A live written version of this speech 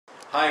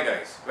Hi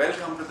guys,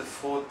 welcome to the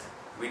fourth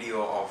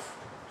video of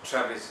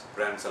Travis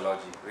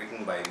Brandsology,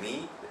 written by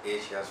me,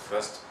 Asia's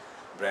first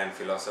brand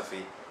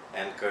philosophy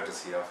and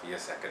courtesy of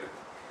Yes Academy.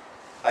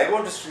 I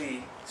want to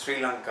see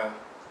Sri Lanka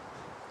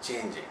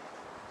changing.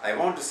 I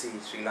want to see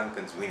Sri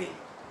Lankans winning.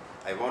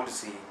 I want to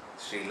see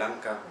Sri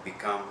Lanka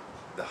become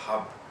the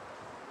hub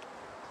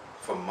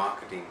for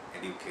marketing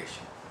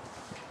education.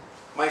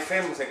 My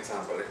famous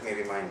example, let me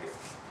remind you.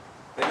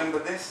 Remember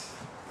this?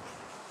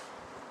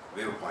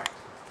 Viewpoint.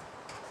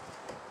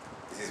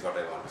 This is what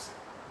I want to say.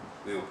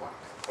 Viewpoint.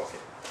 Okay.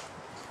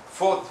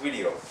 Fourth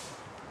video.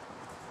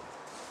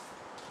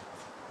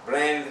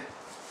 Brand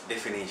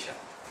definition.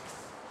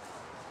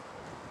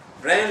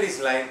 Brand is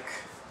like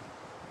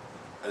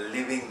a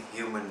living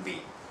human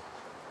being.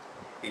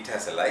 It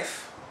has a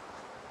life.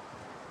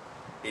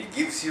 It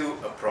gives you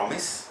a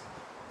promise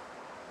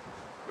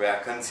where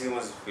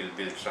consumers will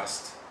build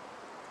trust.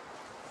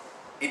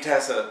 It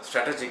has a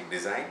strategic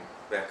design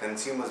where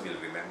consumers will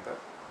remember.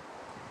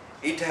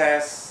 It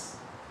has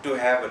to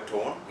have a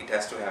tone. It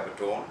has to have a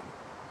tone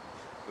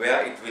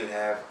where it will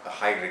have a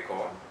high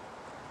recall.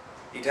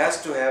 It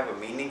has to have a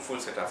meaningful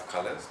set of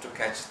colors to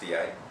catch the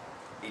eye.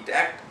 It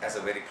acts as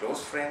a very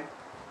close friend.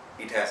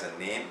 It has a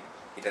name.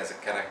 It has a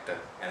character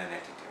and an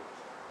attitude.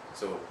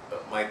 So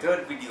my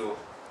third video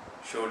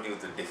showed you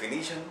the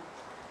definition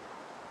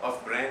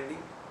of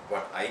branding,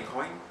 what I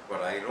coined,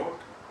 what I wrote,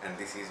 and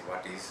this is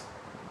what is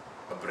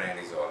a brand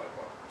is all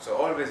about. So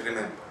always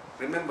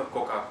remember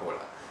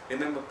Coca-Cola,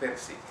 remember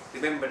Pepsi,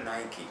 remember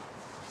Nike,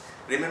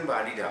 remember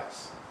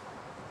Adidas,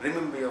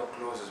 remember your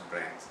closest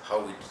brands,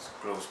 how it's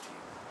close to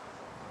you,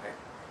 right?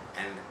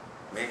 And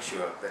make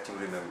sure that you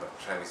remember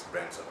Travis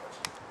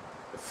Brandsology,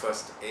 the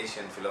first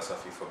Asian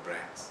philosophy for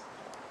brands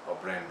or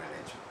brand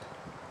management.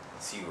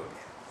 See you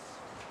again.